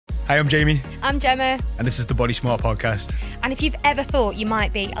Hi, I'm Jaymie. I'm Gemma. And this is the Body Smart Podcast. And if you've ever thought you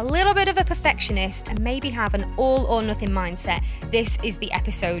might be a little bit of a perfectionist and maybe have an all or nothing mindset, this is the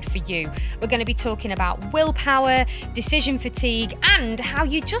episode for you. We're going to be talking about willpower, decision fatigue, and how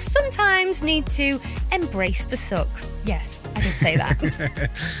you just sometimes need to embrace the suck. Yes, I did say that.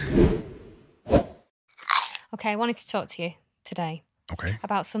 Okay, I wanted to talk to you today. Okay.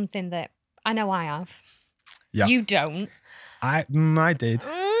 About something that I know I have. Yeah. You don't. I did.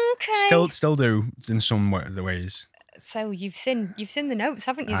 Okay. Still do in some ways. So you've seen the notes,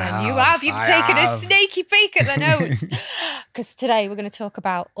 haven't you? Then You've I taken have. a sneaky peek at the notes. Because today we're going to talk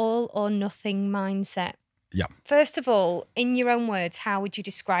about all or nothing mindset. Yeah. First of all, in your own words, how would you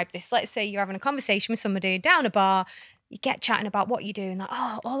describe this? Let's say you're having a conversation with somebody down a bar. You get chatting about what you do, and like,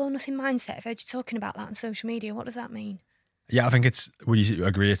 oh, all or nothing mindset. I've heard you talking about that on social media. What does that mean? Yeah, I think would you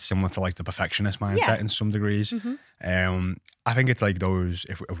agree it's similar to like the perfectionist mindset in some degrees? Mm-hmm. I think it's like those,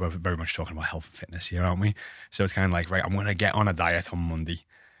 if we're very much talking about health and fitness here, aren't we? So it's kind of like, right, I'm going to get on a diet on Monday.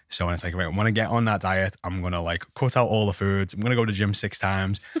 So when it's like, right, I'm going to get on that diet, I'm going to like cut out all the foods. I'm going to go to the gym 6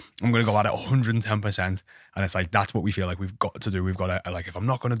 times. I'm going to go at it 110%. And it's like, that's what we feel like we've got to do. We've got to, like, if I'm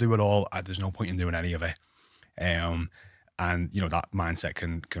not going to do it all, there's no point in doing any of it. And, you know, that mindset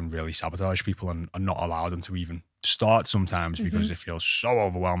can really sabotage people and not allow them to even start sometimes because it feels so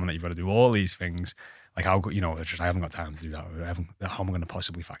overwhelming that you've got to do all these things. Like, how, you know, I haven't got time to do that. How am I going to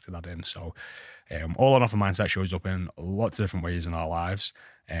possibly factor that in? So all or nothing mindset shows up in lots of different ways in our lives.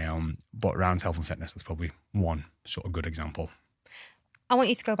 But around health and fitness, that's probably one sort of good example. I want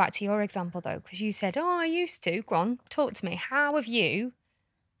you to go back to your example, though, because you said, oh, I used to. Go on, talk to me. How have you...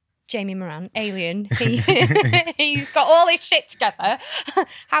 Jaymie Moran, alien, he's got all his shit together.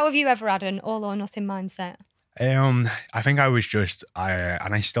 How have you ever had an all or nothing mindset? I think I was just,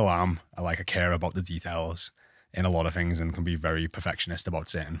 and I still am, I care about the details in a lot of things and can be very perfectionist about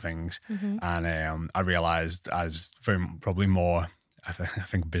certain things. And I realized as very probably more, I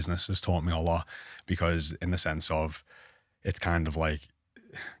think business has taught me a lot because in the sense of, it's kind of like,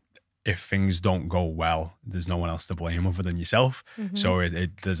 if things don't go well, there's no one else to blame other than yourself. So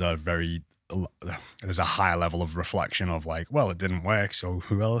there's a higher level of reflection of like, well, it didn't work, so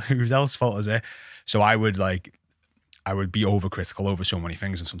whose else's fault is it? So I would be overcritical over so many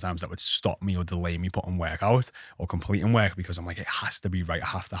things, and sometimes that would stop me or delay me putting work out or completing work because I'm like, it has to be right. I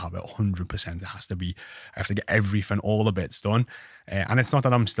have to have it 100%. It has to be. I have to get everything, all the bits done. And it's not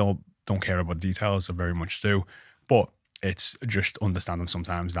that I'm still don't care about details. I very much do, but it's just understanding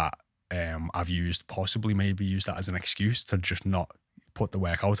sometimes that. I've maybe used that as an excuse to just not put the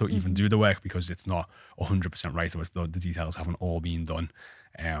work out or even do the work because it's not 100% right or the details haven't all been done.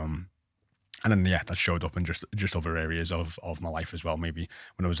 And then, that showed up in just other areas of my life as well. Maybe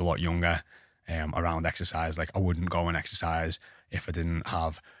when I was a lot younger, around exercise, like I wouldn't go and exercise if I didn't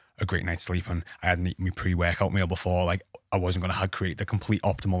have a great night's sleep and I hadn't eaten my pre-workout meal before. Like I wasn't going to create the complete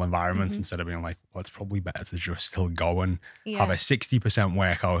optimal environment instead of being like, well, it's probably better to just still go and have a 60%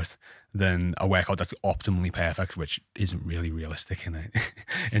 workout than a workout that's optimally perfect, which isn't really realistic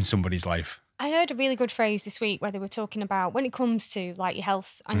in somebody's life. I heard a really good phrase this week where they were talking about when it comes to like your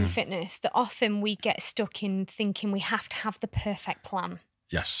health and your fitness, that often we get stuck in thinking we have to have the perfect plan.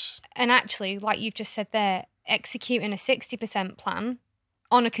 Yes. And actually, like you've just said there, executing a 60% plan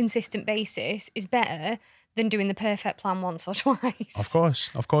on a consistent basis is better than doing the perfect plan once or twice. Of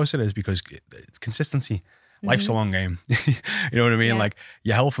course it is, because it's consistency. Life's a long game. You know what I mean? Yeah. Like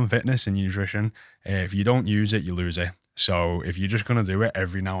your health and fitness and nutrition, if you don't use it, you lose it. So if you're just going to do it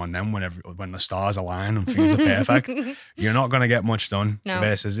every now and then when the stars align and things are perfect, you're not going to get much done. No.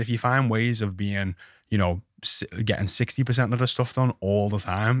 Versus if you find ways of being, you know, getting 60% of the stuff done all the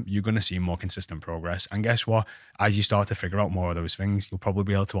time, you're going to see more consistent progress. And guess what? As you start to figure out more of those things, you'll probably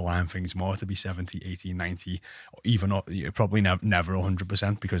be able to align things more to be 70, 80, 90, or even up, probably never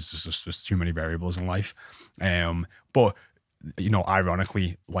 100% because there's just too many variables in life. But you know,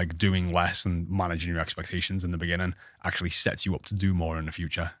 ironically, like doing less and managing your expectations in the beginning actually sets you up to do more in the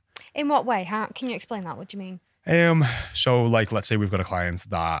future. In what way? How can you explain that? What do you mean? So like, let's say we've got a client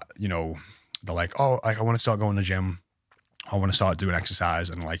that, you know, they're like, oh, I want to start going to the gym. I want to start doing exercise.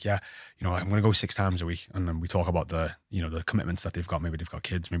 And like, yeah, you know, I'm going to go 6 times a week. And then we talk about the, you know, the commitments that they've got. Maybe they've got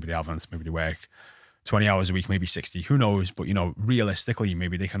kids, maybe they haven't, maybe they work 20 hours a week, maybe 60, who knows? But, you know, realistically,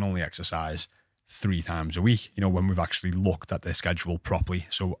 maybe they can only exercise 3 times a week, you know, when we've actually looked at their schedule properly.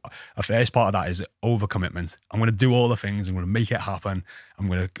 So a first part of that is overcommitment. I'm going to do all the things. I'm going to make it happen. I'm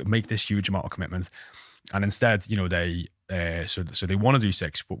going to make this huge amount of commitment. And instead, you know, they want to do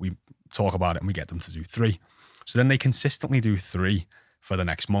 6, but we talk about it and we get them to do 3. So then they consistently do 3 for the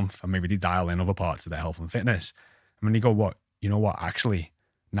next month, and maybe they dial in other parts of their health and fitness. And then they go, what, you know what, actually,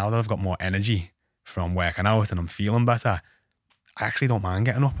 now that I've got more energy from working out and I'm feeling better, I actually don't mind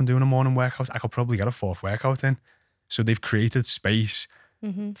getting up and doing a morning workout. I could probably get a 4th workout in. So they've created space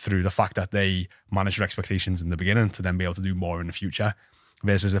through the fact that they manage their expectations in the beginning to then be able to do more in the future.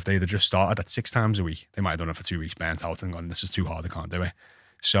 Versus if they'd have just started at 6 times a week, they might have done it for 2 weeks, burnt out and gone, this is too hard, I can't do it.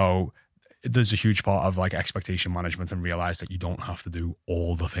 So there's a huge part of like expectation management, and realize that you don't have to do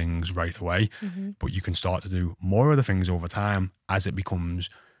all the things right away, but you can start to do more of the things over time as it becomes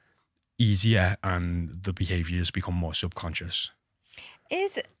easier and the behaviors become more subconscious.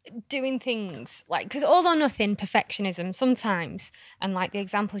 Is doing things like, because all or nothing perfectionism sometimes, and like the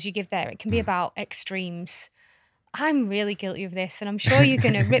examples you give there, it can be about extremes. I'm really guilty of this, and I'm sure you're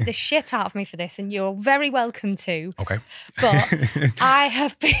going to rip the shit out of me for this, and you're very welcome to. Okay. But I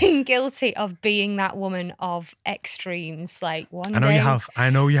have been guilty of being that woman of extremes. Like one day. I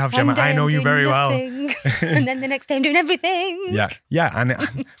know you have, Gemma. I know you very well. And then the next day I'm doing everything. Yeah. Yeah.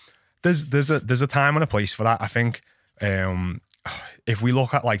 And there's a time and a place for that. I think if we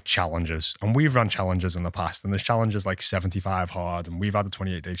look at like challenges, and we've run challenges in the past, and there's challenges like 75 hard, and we've had the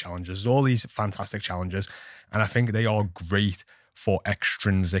 28-day challenges, all these fantastic challenges. And I think they are great for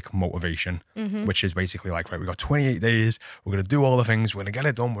extrinsic motivation, which is basically like, right, we got 28 days, we're going to do all the things, we're going to get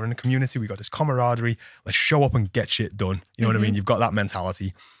it done, we're in a community, we got this camaraderie, let's show up and get shit done. You know what I mean? You've got that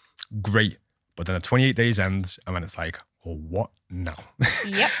mentality. Great. But then the 28 days ends, and then it's like, well, what now?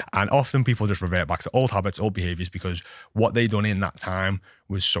 Yep. And often people just revert back to old habits, old behaviors, because what they done in that time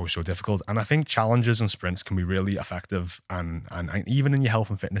was so difficult. And I think challenges and sprints can be really effective, and even in your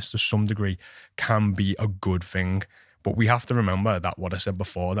health and fitness to some degree can be a good thing. But we have to remember that what I said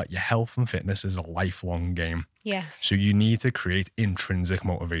before, that your health and fitness is a lifelong game. Yes. So you need to create intrinsic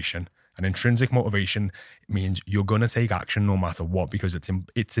motivation. And intrinsic motivation means you're going to take action no matter what, because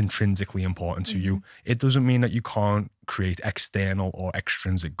it's intrinsically important to you. It doesn't mean that you can't create external or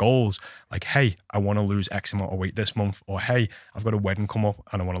extrinsic goals. Like, hey, I want to lose X amount of weight this month. Or, hey, I've got a wedding come up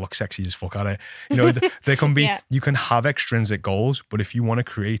and I want to look sexy as fuck at it. You know, there can be, you can have extrinsic goals, but if you want to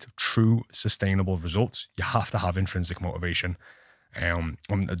create true sustainable results, you have to have intrinsic motivation. And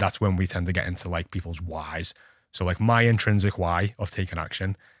that's when we tend to get into like people's whys. So like my intrinsic why of taking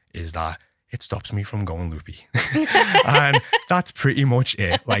action is that it stops me from going loopy. And that's pretty much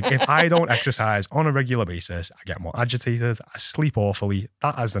it. Like if I don't exercise on a regular basis, I get more agitated, I sleep awfully.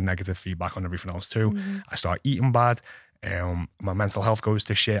 That has the negative feedback on everything else too. I start eating bad. My mental health goes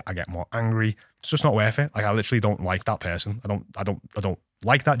to shit. I get more angry. It's just not worth it. Like I literally don't like that person. I don't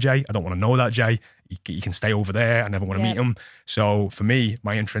like that Jay. I don't want to know that Jay. He can stay over there. I never want to meet him. So for me,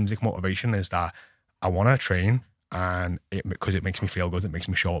 my intrinsic motivation is that I want to train, and because it makes me feel good, it makes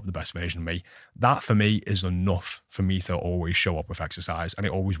me show up the best version of me. That for me is enough for me to always show up with exercise, and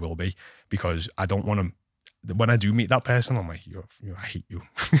it always will be, because I don't want to, when I do meet that person, I'm like, I hate you.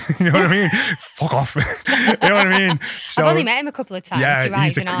 You know what I mean? Fuck off. You know what I mean? So, I've only met him a couple of times. Yeah, you're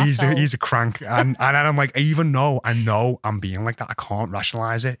right, he's a crank. And I'm like, even though I know I'm being like that, I can't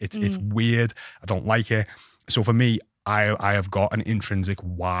rationalize it. It's weird. I don't like it. So for me, I have got an intrinsic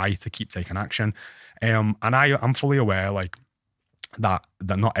why to keep taking action. And I'm fully aware, like, that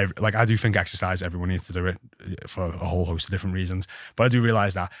not every, like, I do think exercise, everyone needs to do it for a whole host of different reasons. But I do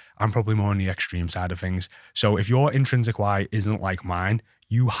realize that I'm probably more on the extreme side of things. So if your intrinsic why isn't like mine,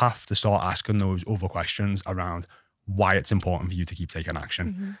 you have to start asking those other questions around why it's important for you to keep taking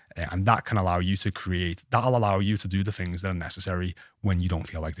action. And that can allow you to that'll allow you to do the things that are necessary when you don't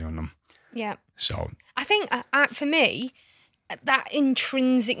feel like doing them. Yeah. So I think for me, that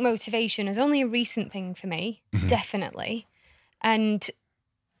intrinsic motivation is only a recent thing for me, definitely. And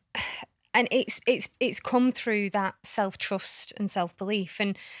it's come through that self-trust and self-belief.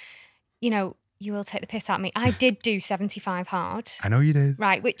 And, you know, you will take the piss out of me. I did do 75 hard. I know you did.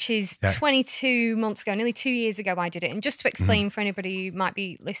 Right, which is 22 months ago, nearly 2 years ago I did it. And just to explain for anybody who might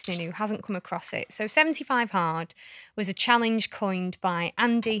be listening who hasn't come across it. So 75 hard was a challenge coined by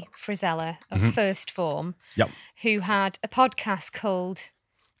Andy Frisella of First Form, who had a podcast called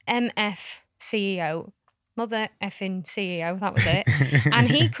MF CEO, Mother effing CEO, that was it.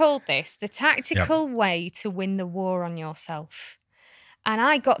 And he called this the tactical way to win the war on yourself. And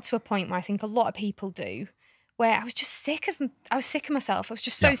I got to a point where I think a lot of people do, where I was just sick of myself. I was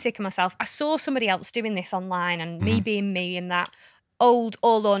just so sick of myself. I saw somebody else doing this online, and me being me in that old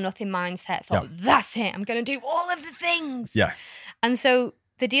all or nothing mindset, thought, that's it, I'm going to do all of the things. Yeah. And so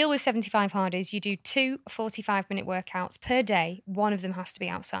the deal with 75 hard is you do 2 45-minute workouts per day. One of them has to be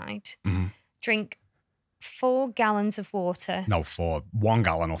outside. Drink 4 gallons of water. No, for 1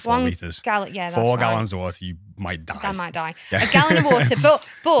 gallon or 4 litres. Yeah, that's 4 right. gallons of water, you might die. I might die. Yeah. A gallon of water, but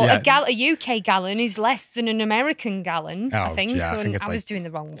Yeah. a UK gallon is less than an American gallon, I think. Yeah, I think it's I was doing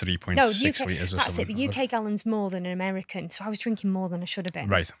the wrong 3.6 litres or that's something. it. The UK gallon's more than an American, so I was drinking more than I should have been.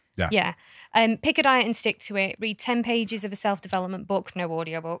 Right, yeah. Yeah. Pick a diet and stick to it. Read 10 pages of a self-development book, no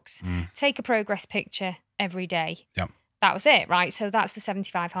audiobooks. Take a progress picture every day. Yeah. That was it, right? So that's the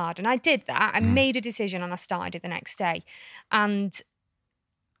 75 hard. And I did that. I made a decision and I started it the next day. And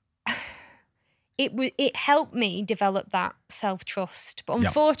it helped me develop that self-trust. But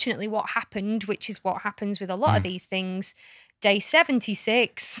unfortunately, what happened, which is what happens with a lot of these things, day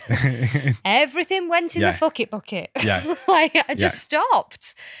 76, everything went in the fuck it bucket. Yeah. I just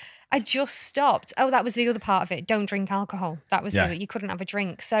stopped. Oh, that was the other part of it. Don't drink alcohol. That was the other. You couldn't have a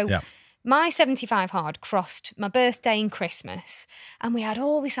drink. So my 75 hard crossed my birthday and Christmas, and we had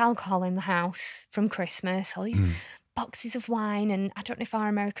all this alcohol in the house from Christmas, all these boxes of wine, and I don't know if our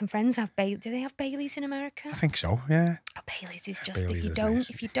American friends have do they have Baileys in America? I think so, yeah. Oh, Baileys is just, Baileys if you is don't, nice.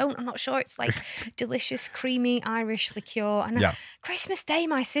 if you don't, I'm not sure. It's like delicious, creamy Irish liqueur. And Christmas Day,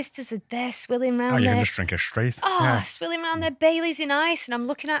 my sisters are there swilling around You there. can just drink it straight. Swilling around their Baileys in ice, and I'm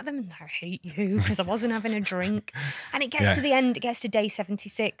looking at them and I hate you because I wasn't having a drink. And it gets to the end, it gets to day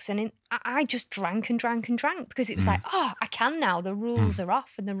 76, and I just drank and drank and drank because it was like, I can now. The rules are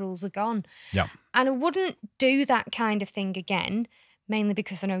off and the rules are gone. Yeah. And I wouldn't do that kind of thing again, mainly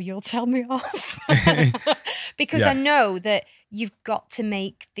because I know you'll tell me off. Because I know that you've got to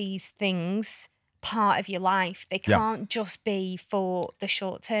make these things part of your life. They can't just be for the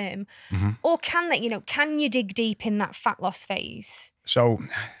short term. Or can they, can you dig deep in that fat loss phase? So,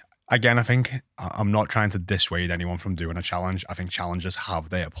 again, I think I'm not trying to dissuade anyone from doing a challenge. I think challenges have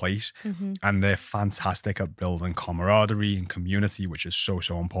their place and they're fantastic at building camaraderie and community, which is so,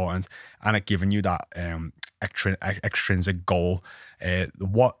 so important. And at giving you that extrinsic goal.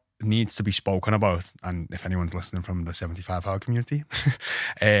 What needs to be spoken about, and if anyone's listening from the 75 hard community,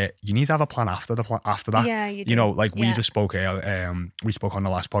 you need to have a plan after that. Yeah, you do. We just spoke we spoke on the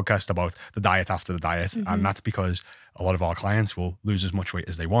last podcast about the diet after the diet, and that's because a lot of our clients will lose as much weight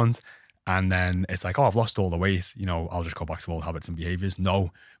as they want, and then it's like, oh, I've lost all the weight, I'll just go back to old habits and behaviors.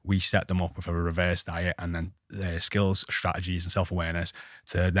 No, we set them up with a reverse diet and then skills, strategies and self-awareness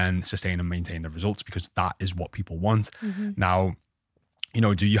to then sustain and maintain the results, because that is what people want. Now,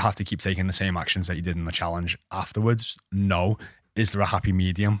 do you have to keep taking the same actions that you did in the challenge afterwards? No. Is there a happy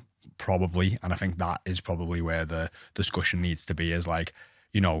medium? Probably. And I think that is probably where the discussion needs to be, is like,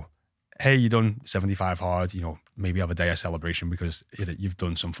 hey, you done 75 hard, maybe have a day of celebration because you've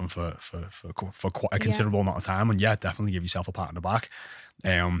done something for quite a considerable amount of time. And definitely give yourself a pat on the back.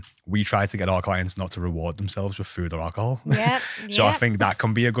 We try to get our clients not to reward themselves with food or alcohol. So I think that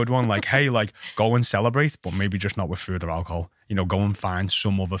can be a good one. Like, hey, go and celebrate, but maybe just not with food or alcohol. Go and find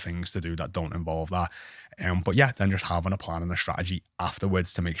some other things to do that don't involve that. But then just having a plan and a strategy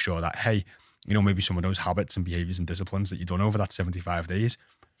afterwards to make sure that, hey, maybe some of those habits and behaviors and disciplines that you've done over that 75 days,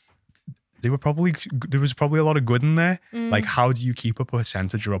 there was probably a lot of good in there. Like, how do you keep a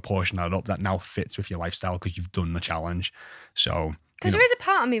percentage or a portion of that up that now fits with your lifestyle because you've done the challenge? So, because there is a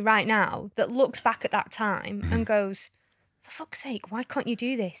part of me right now that looks back at that time and goes, for fuck's sake, why can't you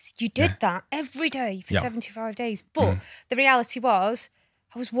do this? You did that every day for 75 days. But the reality was,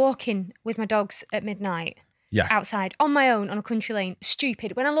 I was walking with my dogs at midnight outside on my own on a country lane.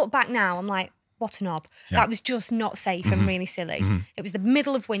 Stupid. When I look back now, I'm like, what a knob. That was just not safe and really silly. It was the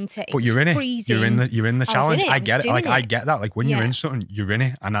middle of winter. It was freezing. You're in the challenge. I get it. I get that. Like, when you're in something, you're in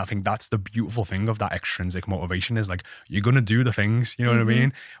it. And I think that's the beautiful thing of that extrinsic motivation, is like, you're going to do the things, you know what I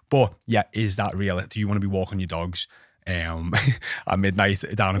mean? But is that real? Do you want to be walking your dogs at midnight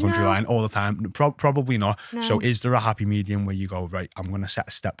down a country line all the time? Probably not. No. So is there a happy medium where you go, right, I'm going to set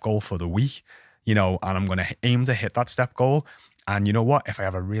a step goal for the week, and I'm going to aim to hit that step goal. And you know what? If I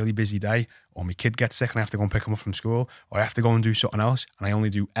have a really busy day, or my kid gets sick and I have to go and pick him up from school, or I have to go and do something else, and I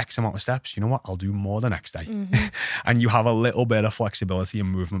only do X amount of steps, you know what? I'll do more the next day. And you have a little bit of flexibility and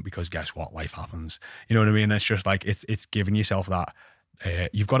movement, because guess what? Life happens. You know what I mean? It's just like, it's giving yourself that,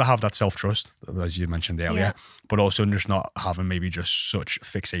 you've got to have that self-trust, as you mentioned earlier, but also just not having maybe just such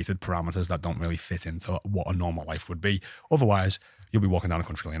fixated parameters that don't really fit into what a normal life would be. Otherwise, you'll be walking down a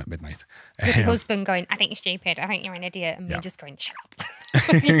country lane at midnight. With your husband going, I think you're stupid, I think you're an idiot, and me just going, shut up.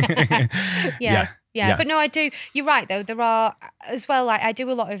 Yeah, but no, I do. You're right, though. There are, as well, like I do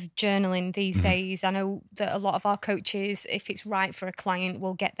a lot of journaling these days. I know that a lot of our coaches, if it's right for a client,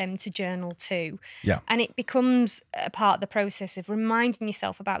 will get them to journal too. Yeah. And it becomes a part of the process of reminding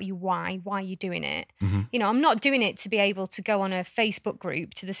yourself about why you're doing it. You know, I'm not doing it to be able to go on a Facebook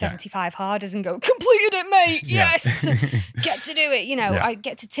group to the 75 harders and go, completed it, mate. Yes. Get to do it. You know, I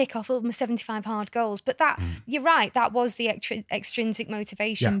get to tick off all my 75 hard goals. But that, you're right, that was the extrinsic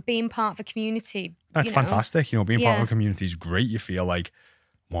motivation, being part of a community. That's fantastic. You know, being part of a community is great. You feel like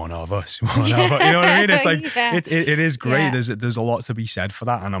one of us. You know what I mean? It's like it is great. There's a lot to be said for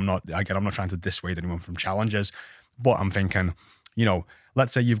that. And I'm not trying to dissuade anyone from challenges, but I'm thinking, you know,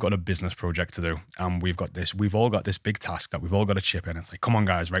 let's say you've got a business project to do, and we've all got this big task that we've all got to chip in. It's like, come on,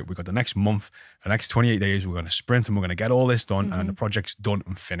 guys, right? We've got the next month, the next 28 days, we're going to sprint and we're going to get all this done, and the project's done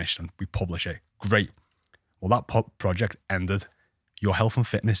and finished, and we publish it. Great. Well, that project ended. Your health and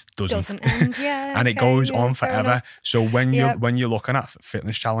fitness doesn't end, yeah. And it goes on forever. So when you're looking at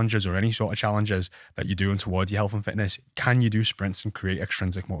fitness challenges or any sort of challenges that you're doing towards your health and fitness, can you do sprints and create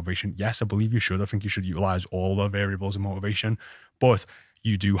extrinsic motivation? Yes, I believe you should. I think you should utilize all the variables of motivation, but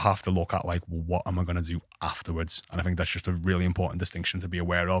you do have to look at like, well, what am I going to do afterwards? And I think that's just a really important distinction to be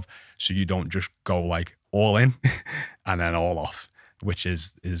aware of. So you don't just go like all in and then all off, which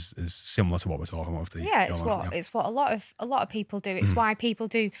is similar to what we're talking about. It's what a lot of people do. It's why people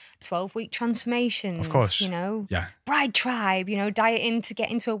do 12-week transformations. Of course, you know, bride tribe. You know, dieting to get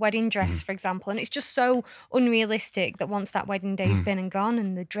into a wedding dress, for example. And it's just so unrealistic that once that wedding day's been and gone,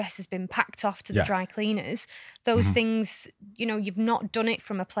 and the dress has been packed off to the dry cleaners, those things, you know, you've not done it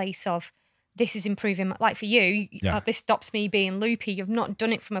from a place of, this is improving. Like for you, this stops me being loopy. You've not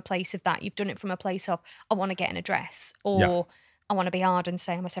done it from a place of that. You've done it from a place of, I want to get in a dress, or I want to be hard and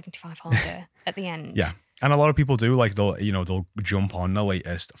say I'm a 75 harder at the end. Yeah. And a lot of people do, like, they'll jump on the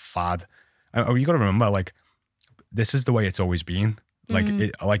latest fad. And you got to remember, like, this is the way it's always been.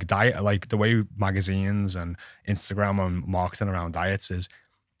 Like, diet, like the way magazines and Instagram and marketing around diets is,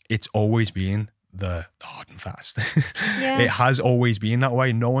 it's always been the hard and fast. It has always been that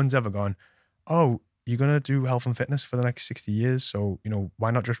way. No one's ever gone, oh, you're going to do health and fitness for the next 60 years. So, you know,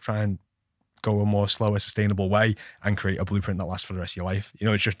 why not just try and go a more slower, sustainable way and create a blueprint that lasts for the rest of your life? You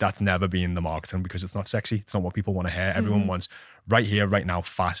know, it's just, that's never been the marketing, because it's not sexy. It's not what people want to hear. Everyone wants right here, right now,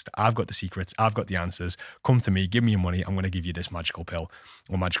 fast. I've got the secrets. I've got the answers. Come to me, give me your money. I'm going to give you this magical pill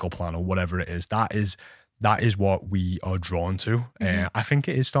or magical plan or whatever it is. That is what we are drawn to. I think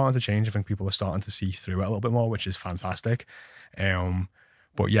it is starting to change. I think people are starting to see through it a little bit more, which is fantastic.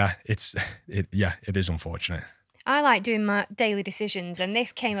 But yeah, it is unfortunate. I like doing my daily decisions, and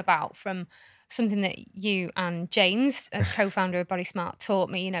this came about from something that you and James, a co-founder of Body Smart, taught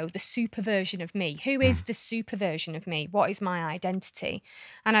me, you know, the super version of me. Who is the super version of me? What is my identity?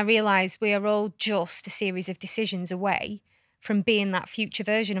 And I realised we are all just a series of decisions away from being that future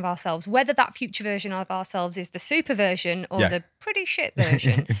version of ourselves, whether that future version of ourselves is the super version or the pretty shit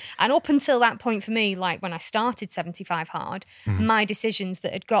version. And up until that point for me, like when I started 75 Hard, my decisions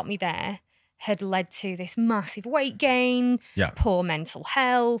that had got me there had led to this massive weight gain, poor mental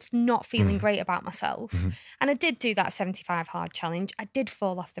health, not feeling great about myself. And I did do that 75 Hard challenge. I did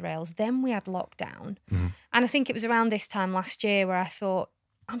fall off the rails. Then we had lockdown. And I think it was around this time last year where I thought,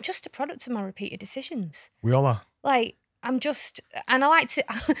 I'm just a product of my repeated decisions. We all are. Like, I'm just, and I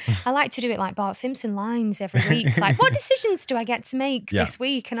like to do it like Bart Simpson lines every week. Like, what decisions do I get to make this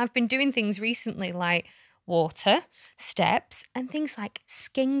week? And I've been doing things recently like water, steps, and things like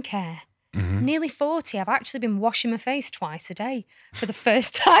skincare. Nearly 40, I've actually been washing my face twice a day for the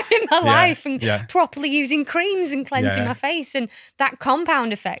first time in my life, and properly using creams and cleansing my face. And that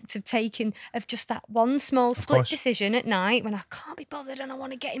compound effect of just that one small split decision at night when I can't be bothered and I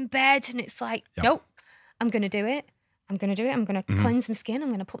want to get in bed, and it's like, nope, I'm going to do it. I'm going to do it. I'm going to cleanse my skin. I'm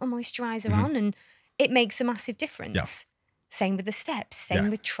going to put my moisturiser on, and it makes a massive difference. Same with the steps, same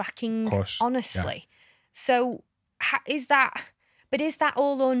with tracking, honestly. So is that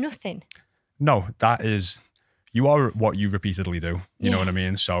all or nothing? No, that is, you are what you repeatedly do. You know what I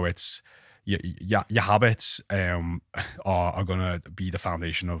mean? So it's, your habits are going to be the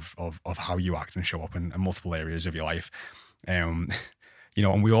foundation of how you act and show up in multiple areas of your life. You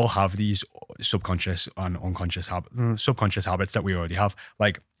know, and we all have these subconscious and unconscious subconscious habits that we already have.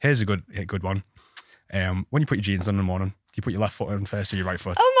 Like, here's a good one. When you put your jeans on in the morning, do you put your left foot in first or your right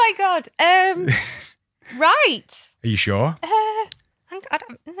foot? Oh my God. Right. Are you sure?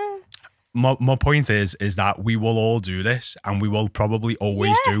 My point is that we will all do this, and we will probably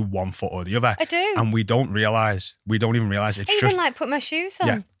always do one foot or the other. I do. And we don't even realize it's I just even like put my shoes on.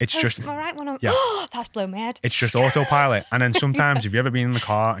 Yeah, it's just my right one on. Yeah. That's blown my head. It's just autopilot. And then sometimes if you've ever been in the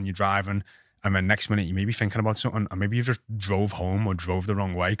car and you're driving And then next minute you may be thinking about something, and maybe you just drove home or drove the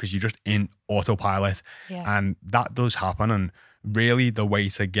wrong way because you're just in autopilot. And that does happen. And really the way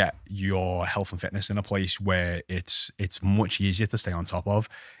to get your health and fitness in a place where it's much easier to stay on top of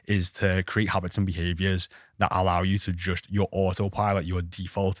is to create habits and behaviors that allow you to just, your autopilot, your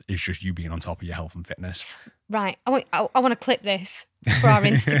default is just you being on top of your health and fitness. Right. I want to clip this for our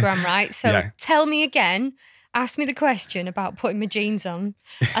Instagram, right? So tell me again, ask me the question about putting my jeans on,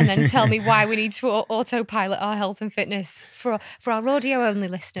 and then tell me why we need to autopilot our health and fitness for our audio-only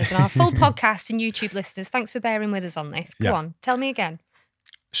listeners and our full podcast and YouTube listeners. Thanks for bearing with us on this. Go on, tell me again.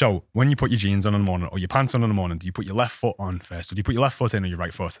 So when you put your jeans on in the morning or your pants on in the morning, do you put your left foot on first, or do you put your left foot in or your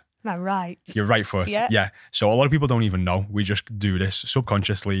right foot? My right. Your right foot. Yeah. So a lot of people don't even know. We just do this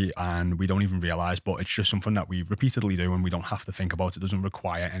subconsciously and we don't even realize, but it's just something that we repeatedly do and we don't have to think about. It doesn't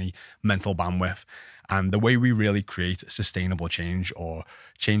require any mental bandwidth. And the way we really create sustainable change, or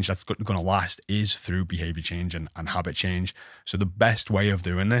change that's going to last, is through behavior change and habit change. So the best way of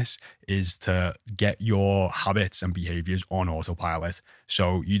doing this is to get your habits and behaviors on autopilot.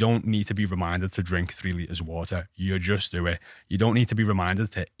 So you don't need to be reminded to drink 3 liters of water. You just do it. You don't need to be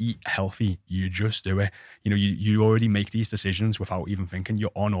reminded to eat healthy. You just do it. You know, you already make these decisions without even thinking.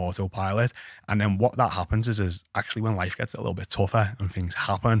 You're on autopilot. And then what that happens is actually when life gets a little bit tougher and things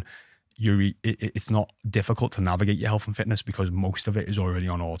happen, it's not difficult to navigate your health and fitness because most of it is already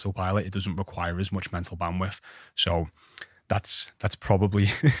on autopilot. It doesn't require as much mental bandwidth. So that's probably...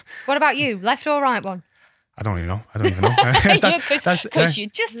 What about you? Left or right one? I don't even know. Because you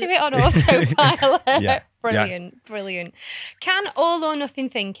just do it on autopilot. Brilliant. Can all or nothing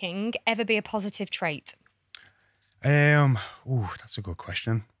thinking ever be a positive trait? That's a good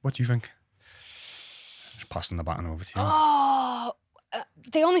question. What do you think? Just passing the baton over to you.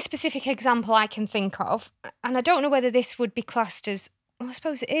 The only specific example I can think of, and I don't know whether this would be classed as, well, I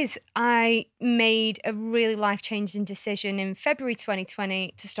suppose it is. I made a really life-changing decision in February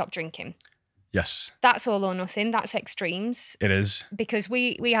 2020 to stop drinking. Yes. That's all or nothing. That's extremes. It is. Because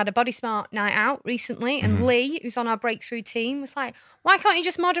we had a Body Smart night out recently, and Lee, who's on our breakthrough team, was like, why can't you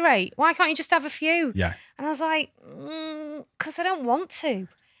just moderate? Why can't you just have a few? Yeah. And I was like, because I don't want to.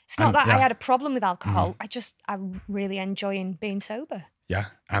 It's not that I had a problem with alcohol. I'm really enjoying being sober. Yeah.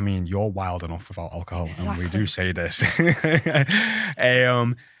 I mean, you're wild enough without alcohol. Exactly. And we do say this.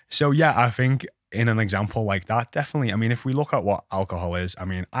 So yeah, I think in an example like that, definitely. I mean, if we look at what alcohol is, I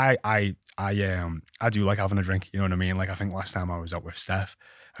mean, I do like having a drink. You know what I mean? Like, I think last time I was out with Steph,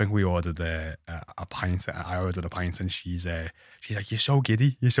 I think we ordered a pint. I ordered a pint, and she's like, "You're so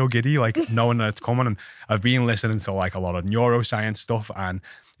giddy, like knowing that it's coming." And I've been listening to like a lot of neuroscience stuff, and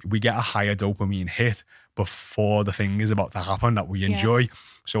we get a higher dopamine hit before the thing is about to happen that we enjoy.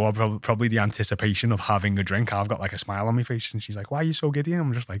 So probably the anticipation of having a drink, I've got like a smile on my face, and she's like, "Why are you so giddy?" And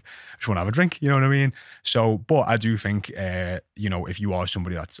I'm just like, "I just want to have a drink." You know what I mean? So, but I do think, you know, if you are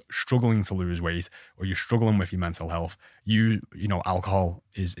somebody that's struggling to lose weight, or you're struggling with your mental health, you know, alcohol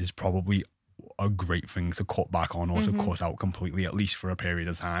is probably a great thing to cut back on, or to cut out completely, at least for a period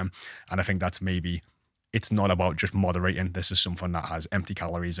of time. And I think that's maybe, it's not about just moderating. This is something that has empty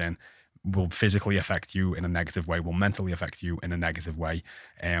calories in, will physically affect you in a negative way, will mentally affect you in a negative way.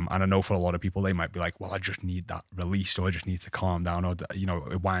 And I know for a lot of people, they might be like, well, I just need that release, or I just need to calm down, or, you know,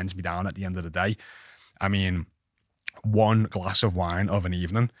 it winds me down at the end of the day. I mean, 1 glass of wine of an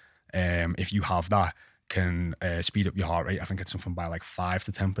evening, if you have that, can speed up your heart rate. I think it's something by like 5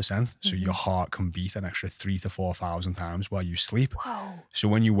 to 10%. So your heart can beat an extra 3,000 to 4,000 times while you sleep. Whoa. So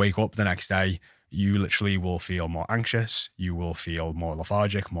when you wake up the next day, you literally will feel more anxious, you will feel more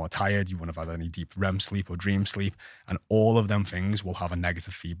lethargic, more tired, you won't have had any deep REM sleep or dream sleep, and all of them things will have a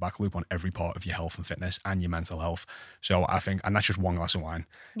negative feedback loop on every part of your health and fitness and your mental health. So I think, and that's just 1 glass of wine,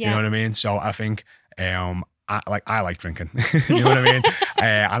 you know what I mean? So I think, I like drinking, you know what I mean?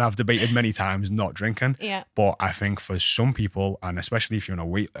 And I've debated many times not drinking, but I think for some people, and especially if you're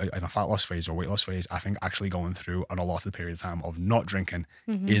in a fat loss phase or weight loss phase, I think actually going through an allotted period of time of not drinking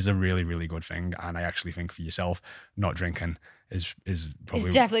is a really, really good thing. And I actually think for yourself, not drinking is probably...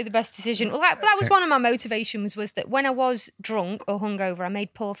 It's definitely the best decision. Well, that was one of my motivations, was that when I was drunk or hungover, I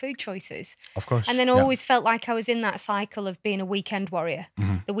made poor food choices. Of course. And then I always felt like I was in that cycle of being a weekend warrior.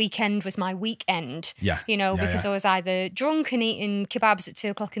 The weekend was my weekend, you know, because I was either drunk and eating kebabs at 2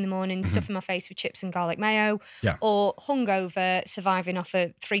 o'clock in the morning, stuffing my face with chips and garlic mayo, or hungover, surviving off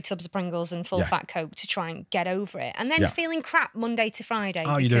of 3 tubs of Pringles and full fat Coke to try and get over it. And then feeling crap Monday to Friday.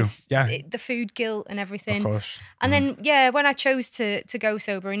 Oh, you do? Yeah. The food guilt and everything. Of course. And then, when I chose to go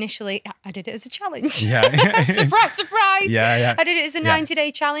sober initially, I did it as a challenge. Yeah. Surprise, surprise. Yeah. I did it as a 90-day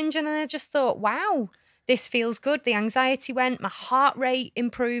challenge, and I just thought, wow, this feels good. The anxiety went, my heart rate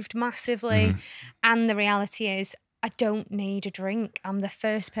improved massively. And the reality is, I don't need a drink. I'm the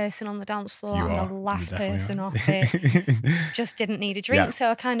first person on the dance floor. I'm the last person off it. Just didn't need a drink. So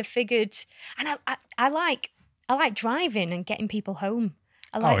I kind of figured, and I like driving and getting people home.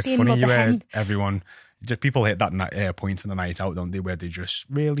 I like being mother hen. Everyone, just people hit that point in the night out, don't they, where they just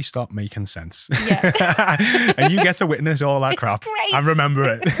really stop making sense. Yeah. And you get to witness all that crap great. and remember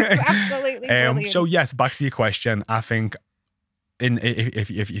it. Absolutely brilliant. So yes, back to your question. I think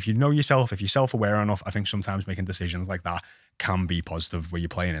if you know yourself, if you're self-aware enough, I think sometimes making decisions like that can be positive, where you're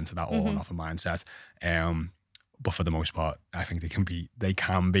playing into that all or nothing mindset. But for the most part, I think they can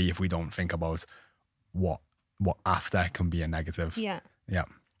be if we don't think about what after can be a negative. Yeah. Yeah.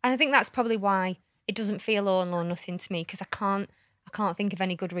 And I think that's probably why it doesn't feel all or nothing to me, because I can't think of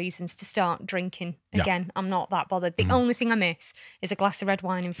any good reasons to start drinking again. I'm not that bothered. The only thing I miss is a glass of red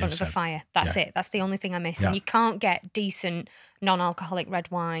wine in front of a fire. That's it. That's the only thing I miss. And you can't get decent non-alcoholic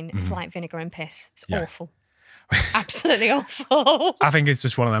red wine. It's like vinegar and piss. It's awful. Absolutely awful. I think it's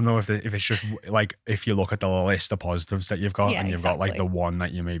just one of them though. If it's just like, if you look at the list of positives that you've got and you've got like the one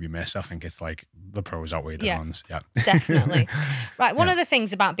that you maybe miss, I think it's like the pros outweigh the cons. Yeah, definitely. Right. One of the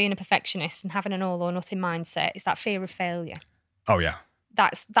things about being a perfectionist and having an all or nothing mindset is that fear of failure. Oh yeah.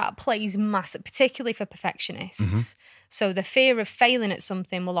 That plays massive, particularly for perfectionists. So the fear of failing at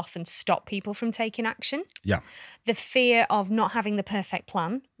something will often stop people from taking action. Yeah. The fear of not having the perfect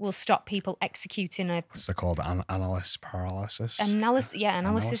plan will stop people executing what's it called? Analysis paralysis?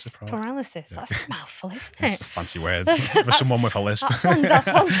 Analysis paralysis. Yeah. That's a mouthful, isn't it? It's a fancy word for someone with a lisp. That's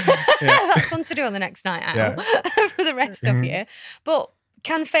one to do on the next night out for the rest of you. But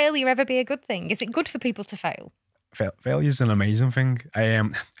can failure ever be a good thing? Is it good for people to fail? Failure is an amazing thing.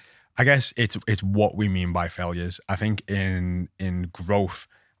 I guess it's what we mean by failures. I think in growth,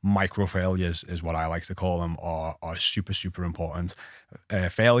 micro failures is what I like to call them, are super, super important.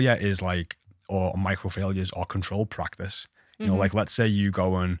 Failure is like, or micro failures are controlled practice. You know, like let's say you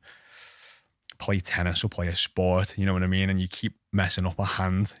go and play tennis or play a sport, you know what I mean? And you keep messing up a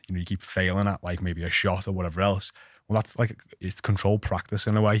hand, you know, you keep failing at like maybe a shot or whatever else. Well, that's like, it's controlled practice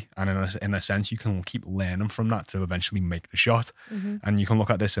in a way. And in a sense, you can keep learning from that to eventually make the shot. And you can look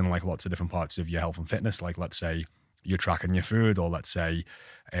at this in like lots of different parts of your health and fitness. Like, let's say you're tracking your food, or let's say,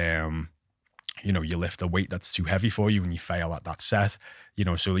 you know, you lift a weight that's too heavy for you and you fail at that set, you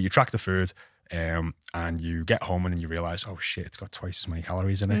know, so that you track the food, and you get home and then you realize, oh shit, it's got twice as many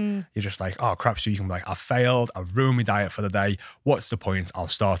calories in it. You're just like, oh crap. So you can be like, I failed, I've ruined my diet for the day. What's the point? I'll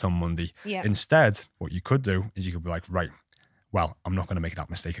start on Monday. Instead, what you could do is you could be like, right, well, I'm not going to make that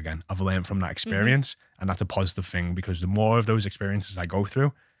mistake again. I've learned from that experience. And that's a positive thing, because the more of those experiences I go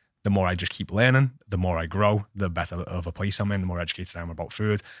through, the more I just keep learning, the more I grow, the better of a place I'm in, the more educated I am about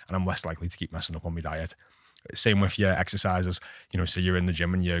food, and I'm less likely to keep messing up on my diet. Same with your exercises. You know, so you're in the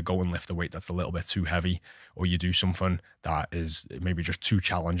gym and you go and lift a weight that's a little bit too heavy, or you do something that is maybe just too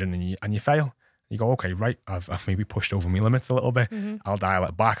challenging and you fail. You go, okay, right, I've maybe pushed over my limits a little bit. I'll dial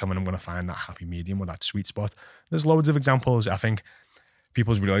it back, and then I'm going to find that happy medium or that sweet spot. There's loads of examples. I think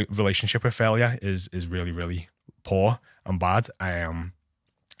people's relationship with failure is really, really poor and bad. And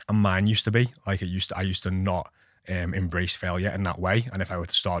mine used to be like, I used to not embrace failure in that way. And if I were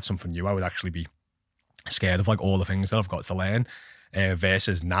to start something new, I would actually be scared of like all the things that I've got to learn,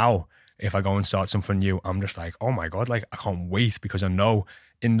 versus now, if I go and start something new, I'm just like, oh my God, like I can't wait, because I know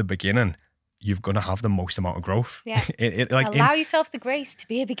in the beginning, you're going to have the most amount of growth. Yeah. Allow yourself the grace to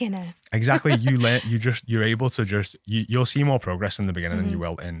be a beginner. Exactly. You're able to just, you'll see more progress in the beginning than you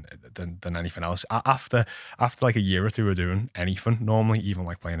will than anything else. After like a year or two of doing anything, normally even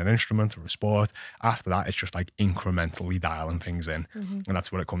like playing an instrument or a sport, after that, it's just like incrementally dialing things in. And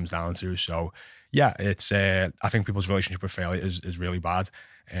that's what it comes down to. So yeah, it's, I think people's relationship with failure is really bad.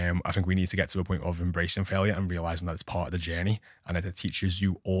 I think we need to get to a point of embracing failure and realizing that it's part of the journey, and that it teaches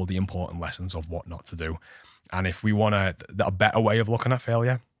you all the important lessons of what not to do. And if we want a better way of looking at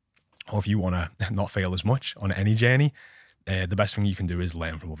failure, or if you want to not fail as much on any journey, the best thing you can do is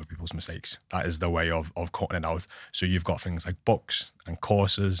learn from other people's mistakes. That is the way of cutting it out. So you've got things like books and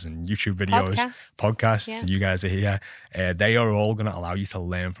courses and YouTube videos, podcasts. Yeah. You guys are here. They are all going to allow you to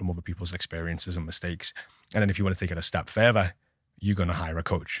learn from other people's experiences and mistakes. And then if you want to take it a step further, you're going to hire a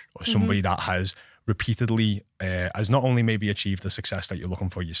coach or somebody that has repeatedly, has not only maybe achieved the success that you're looking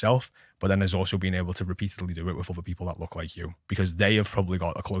for yourself, but then has also been able to repeatedly do it with other people that look like you, because they have probably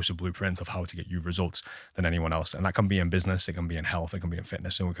got a closer blueprint of how to get you results than anyone else. And that can be in business, it can be in health, it can be in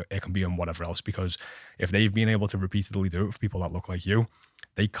fitness, it can be in whatever else, because if they've been able to repeatedly do it with people that look like you,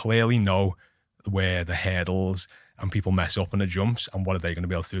 they clearly know where the hurdles and people mess up in the jumps. And what are they going to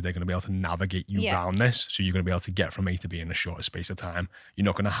be able to do? They're going to be able to navigate you around this. So you're going to be able to get from A to B in the shortest space of time. You're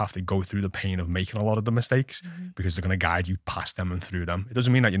not going to have to go through the pain of making a lot of the mistakes because they're going to guide you past them and through them. It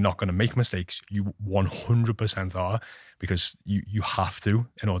doesn't mean that you're not going to make mistakes. You 100% are, because you have to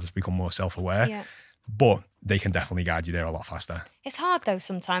in order to become more self-aware. Yeah. But they can definitely guide you there a lot faster. It's hard though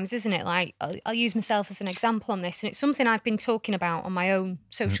sometimes, isn't it? Like, I'll use myself as an example on this, and it's something I've been talking about on my own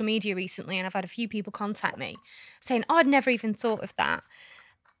social media recently, and I've had a few people contact me saying, oh, I'd never even thought of that.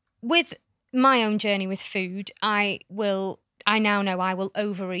 With my own journey with food, I now know I will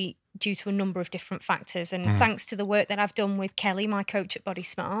overeat due to a number of different factors, and thanks to the work that I've done with Kelly, my coach at Body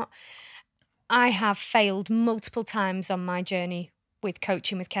Smart, I have failed multiple times on my journey with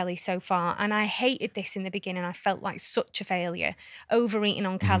coaching with Kelly so far, and I hated this in the beginning. I felt like such a failure, overeating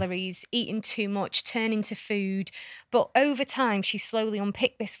on calories, eating too much, turning to food. But over time, she slowly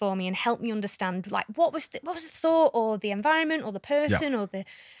unpicked this for me and helped me understand, like, what was the thought or the environment or the person or the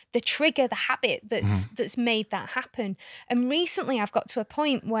trigger, the habit that's made that happen. And recently, I've got to a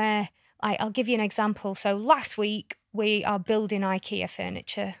point where, I'll give you an example. So last week, we are building Ikea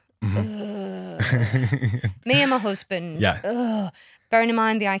furniture. Me and my husband. Bearing in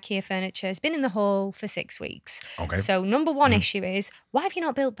mind the Ikea furniture has been in the hall for 6 weeks. Okay. So number one issue is, why have you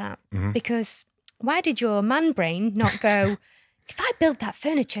not built that? Because why did your man brain not go, if I build that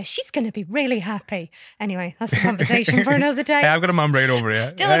furniture, she's going to be really happy. Anyway, that's a conversation for another day. Hey, I've got a man brain over here.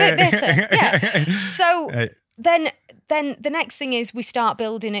 Still a bit bitter. Yeah. So then the next thing is we start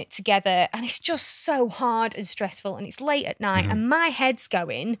building it together, and it's just so hard and stressful, and it's late at night and my head's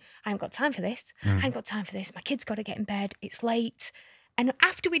going, I haven't got time for this. I haven't got time for this. My kid's got to get in bed. It's late. And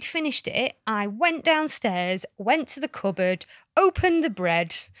after we'd finished it, I went downstairs, went to the cupboard, opened the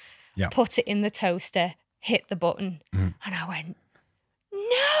bread, put it in the toaster, hit the button, and I went,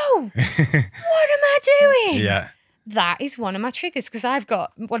 no, what am I doing? Yeah. That is one of my triggers, because I've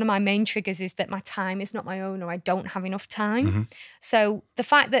got, one of my main triggers is that my time is not my own, or I don't have enough time. So the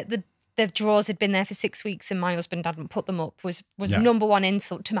fact that the drawers had been there for 6 weeks and my husband hadn't put them up was number one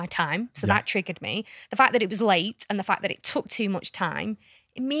insult to my time. So that triggered me. The fact that it was late and the fact that it took too much time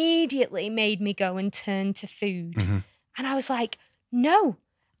immediately made me go and turn to food. And I was like, no,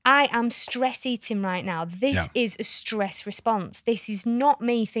 I am stress eating right now. This is a stress response. This is not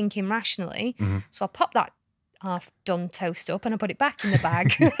me thinking rationally. So I popped that half done toast up and I put it back in the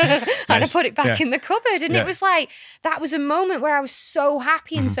bag and I put it back in the cupboard, and it was like, that was a moment where I was so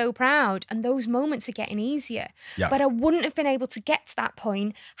happy and so proud, and those moments are getting easier. But I wouldn't have been able to get to that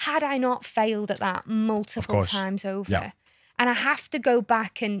point had I not failed at that multiple times over. And I have to go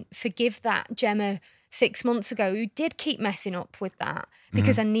back and forgive that Gemma 6 months ago who did keep messing up with that,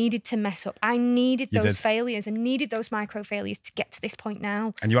 because I needed to mess up. I needed those failures. I needed those micro failures to get to this point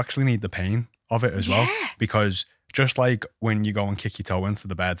now. And you actually need the pain of it as well, because just like when you go and kick your toe into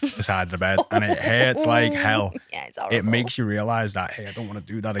the bed, the side of the bed, and it hurts like hell, it makes you realize that, hey, I don't want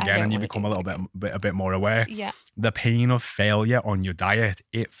to do that again, and you become a little bit more aware. The pain of failure on your diet,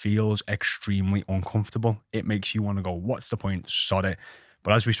 it feels extremely uncomfortable. It makes you want to go, what's the point? Sod it.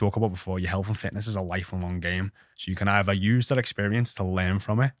 But as we spoke about before, your health and fitness is a lifelong game. So you can either use that experience to learn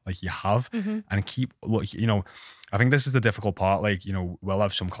from it, like you have, and keep, look, you know, I think this is the difficult part. Like, you know, we'll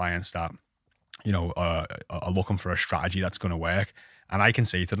have some clients that, you know, are looking for a strategy that's going to work. And I can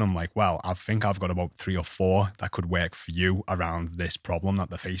say to them, like, well, I think I've got about 3 or 4 that could work for you around this problem that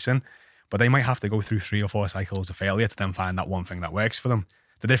they're facing. But they might have to go through 3 or 4 cycles of failure to then find that one thing that works for them.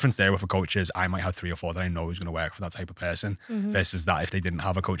 The difference there with a coach is I might have 3 or 4 that I know is going to work for that type of person, versus that if they didn't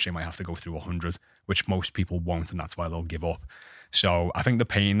have a coach, they might have to go through 100, which most people won't, and that's why they'll give up. So I think the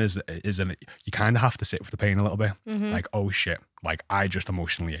pain is you kind of have to sit with the pain a little bit. Like, oh shit, like I just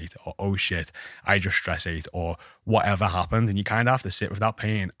emotionally ate, or oh shit, I just stress ate, or whatever happened. And you kind of have to sit with that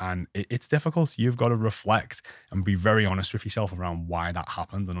pain, and it's difficult. You've got to reflect and be very honest with yourself around why that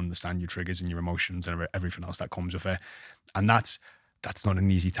happened, and understand your triggers and your emotions and everything else that comes with it. And that's not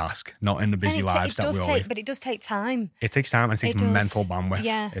an easy task, not in the busy lives that we all live. But it does take time. It takes time, and it takes mental bandwidth.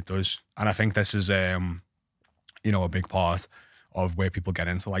 Yeah. It does. And I think this is, you know, a big part of where people get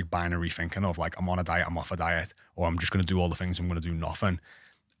into like binary thinking of like, I'm on a diet, I'm off a diet, or I'm just going to do all the things, I'm going to do nothing.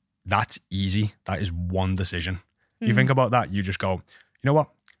 That's easy. That is one decision. You think about that, you just go, you know what?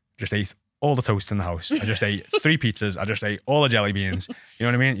 Just ate all the toast in the house. I just ate 3 pizzas. I just ate all the jelly beans. You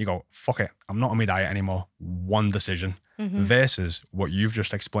know what I mean? You go, fuck it. I'm not on my diet anymore. One decision. Versus what you've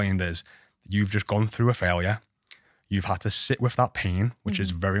just explained is you've just gone through a failure. You've had to sit with that pain, which is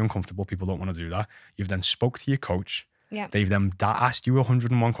very uncomfortable. People don't want to do that. You've then spoke to your coach. They've then asked you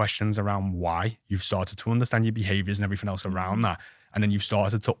 101 questions around why. You've started to understand your behaviors and everything else around that. And then you've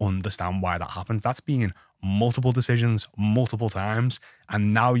started to understand why that happens. That's being multiple decisions multiple times,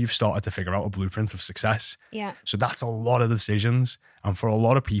 and now you've started to figure out a blueprint of success. Yeah. So that's a lot of decisions. And for a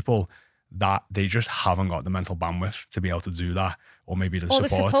lot of people, that they just haven't got the mental bandwidth to be able to do that, or maybe the support. The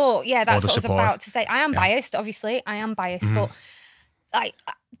support. Yeah, that's what I was about to say. I am Yeah. biased, obviously. I am biased, but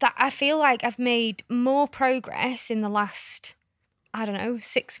I feel like I've made more progress in the last, I don't know,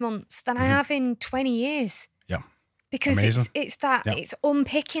 6 months than I have in 20 years. Yeah. Because Amazing. it's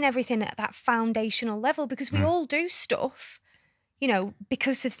unpicking everything at that foundational level, because we all do stuff, you know,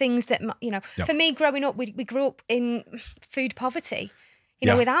 because of things that, you know, for me growing up, we grew up in food poverty. You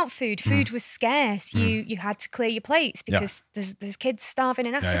know, without food was scarce. You had to clear your plates because there's kids starving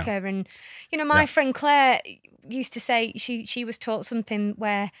in Africa. And, you know, my friend Claire used to say she was taught something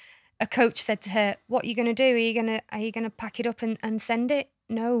where a coach said to her, what are you going to do? Are you going to pack it up and send it?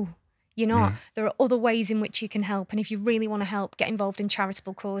 No, you're not. There are other ways in which you can help. And if you really want to help, get involved in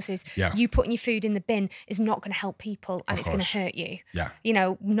charitable causes. You putting your food in the bin is not going to help people, and it's going to hurt you. You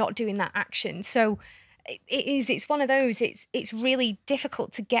know, not doing that action. So it's one of those, it's really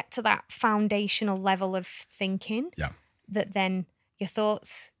difficult to get to that foundational level of thinking that then your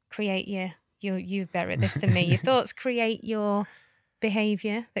thoughts create you're better at this than me. Your thoughts create your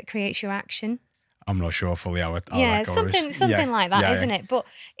behavior that creates your action. I'm not sure fully how that goes. something like that, isn't it? But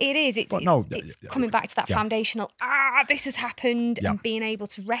it is. It's coming back to that foundational, this has happened, and being able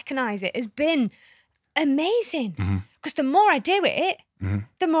to recognise it has been amazing. Because the more I do it,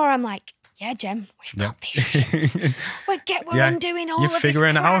 the more I'm like, yeah, Gem, we've got this shit. We're undoing all of this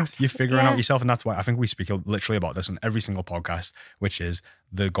crap. You're figuring out yourself. And that's why I think we speak literally about this in every single podcast, which is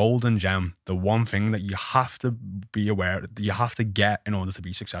the golden gem, the one thing that you have to be aware, that you have to get in order to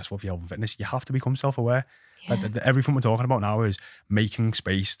be successful for your health and fitness. You have to become self-aware. Everything we're talking about now is making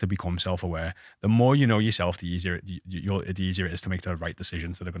space to become self-aware. The more you know yourself, the easier it is to make the right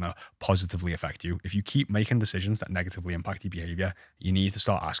decisions that are going to positively affect you. If you keep making decisions that negatively impact your behavior, you need to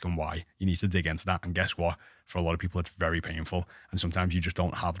start asking why. You need to dig into that. And guess what? For a lot of people, it's very painful. And sometimes you just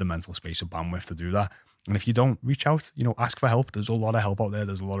don't have the mental space or bandwidth to do that. And if you don't, reach out, ask for help. There's a lot of help out there.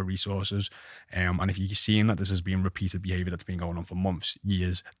 There's a lot of resources. And if you're seeing that this has been repeated behavior that's been going on for months,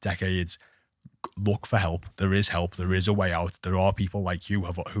 years, decades, look for help. There is help. There is a way out. There are people like you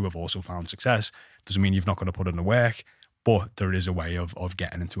who have also found success. Doesn't mean you've not got to put in the work, but there is a way of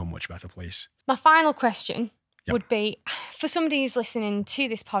getting into a much better place. My final question would be, for somebody who's listening to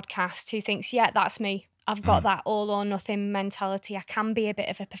this podcast who thinks, yeah, that's me. I've got that all or nothing mentality. I can be a bit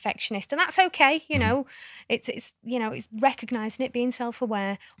of a perfectionist, and that's okay. It's recognizing it, being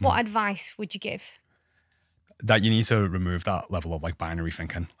self-aware. What advice would you give? That you need to remove that level of like binary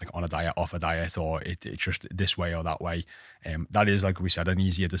thinking, like on a diet, off a diet, or it's just this way or that way. That is, like we said, an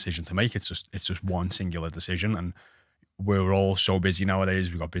easier decision to make. It's just one singular decision, and we're all so busy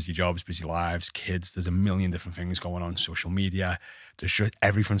nowadays. We've got busy jobs, busy lives, kids. There's a million different things going on. Social media. There's just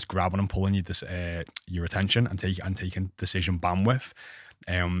everything's grabbing and pulling your attention and taking decision bandwidth.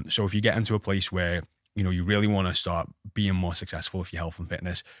 So if you get into a place where you really want to start being more successful with your health and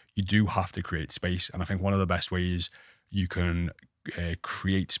fitness, you do have to create space. And I think one of the best ways you can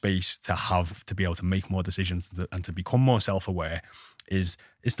create space to be able to make more decisions and to become more self-aware is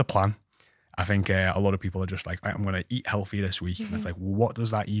to plan. I think a lot of people are just like, I'm going to eat healthy this week. And it's like, well, what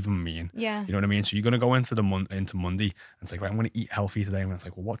does that even mean? Yeah. You know what I mean? So you're going to go into Monday and it's like, right, I'm going to eat healthy today. And it's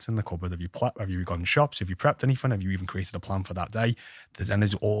like, well, what's in the cupboard? Have you gone shops? Have you prepped anything? Have you even created a plan for that day?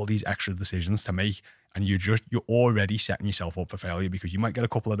 There's all these extra decisions to make. And you're already setting yourself up for failure, because you might get a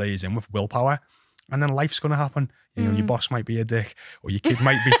couple of days in with willpower, and then life's going to happen. Your boss might be a dick, or your kid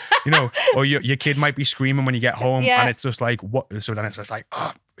might be, or your kid might be screaming when you get home. And it's just like, what? So then it's just like,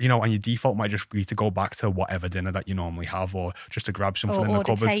 and your default might just be to go back to whatever dinner that you normally have, or just to grab something in the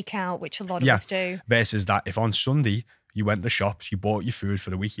cupboard. Or takeout, which a lot of us do. Versus that, if on Sunday you went to the shops, you bought your food for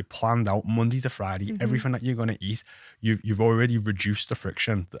the week, you planned out Monday to Friday, everything that you're going to eat, you've already reduced the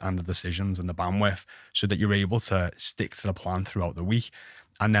friction and the decisions and the bandwidth so that you're able to stick to the plan throughout the week.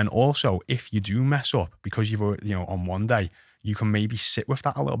 And then also, if you do mess up, because you've, on one day, you can maybe sit with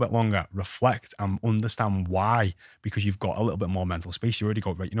that a little bit longer, reflect and understand why, because you've got a little bit more mental space. You already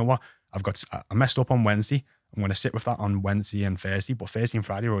go, right, you know what? I messed up on Wednesday. I'm going to sit with that on Wednesday and Thursday, but Thursday and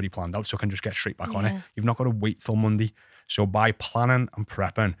Friday are already planned out, so I can just get straight back on it. You've not got to wait till Monday. So by planning and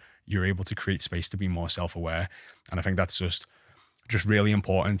prepping, you're able to create space to be more self-aware. And I think that's just really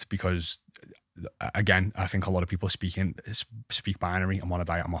important, because again, I think a lot of people speak binary. I'm on a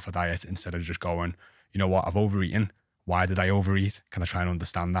diet, I'm off a diet, instead of just going, you know what, I've overeaten. Why did I overeat? Can I try and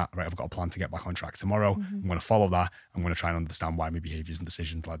understand that? Right, I've got a plan to get back on track tomorrow. I'm going to follow that. I'm going to try and understand why my behaviors and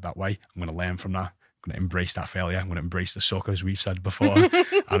decisions like that way. I'm going to learn from that. going to embrace that failure. I'm going to embrace the suck, as we've said before.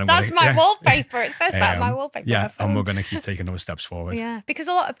 And That's my wallpaper. It says that, my wallpaper. Yeah, and we're going to keep taking those steps forward. Yeah, because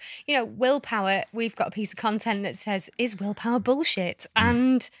a lot of, willpower, we've got a piece of content that says, is willpower bullshit?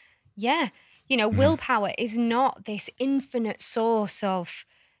 And yeah, willpower is not this infinite source of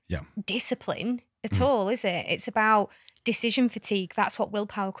discipline at all, is it? It's about decision fatigue. That's what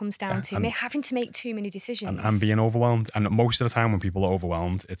willpower comes down to. Having to make too many decisions. And being overwhelmed. And most of the time when people are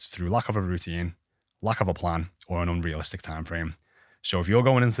overwhelmed, it's through lack of a routine, lack of a plan, or an unrealistic time frame. So if you're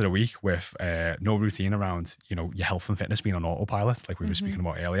going into the week with no routine around, your health and fitness being on autopilot, like we were speaking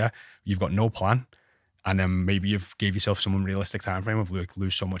about earlier, you've got no plan, and then maybe you've gave yourself some unrealistic time frame of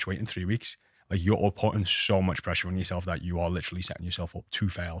lose so much weight in 3 weeks. Like, you're putting so much pressure on yourself that you are literally setting yourself up to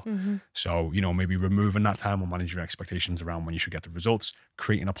fail. So, maybe removing that time or managing your expectations around when you should get the results,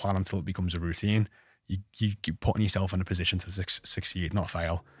 creating a plan until it becomes a routine. You keep putting yourself in a position to succeed, not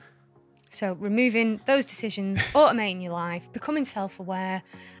fail. So removing those decisions, automating your life, becoming self-aware,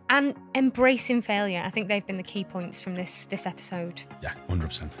 and embracing failure. I think they've been the key points from this episode. Yeah,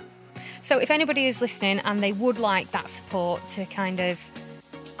 100%. So if anybody is listening and they would like that support to kind of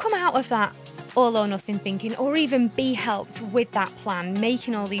come out of that all or nothing thinking, or even be helped with that plan,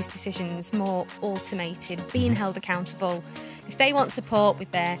 making all these decisions more automated, being held accountable, if they want support with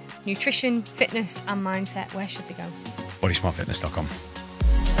their nutrition, fitness and mindset, where should they go? bodysmartfitness.com.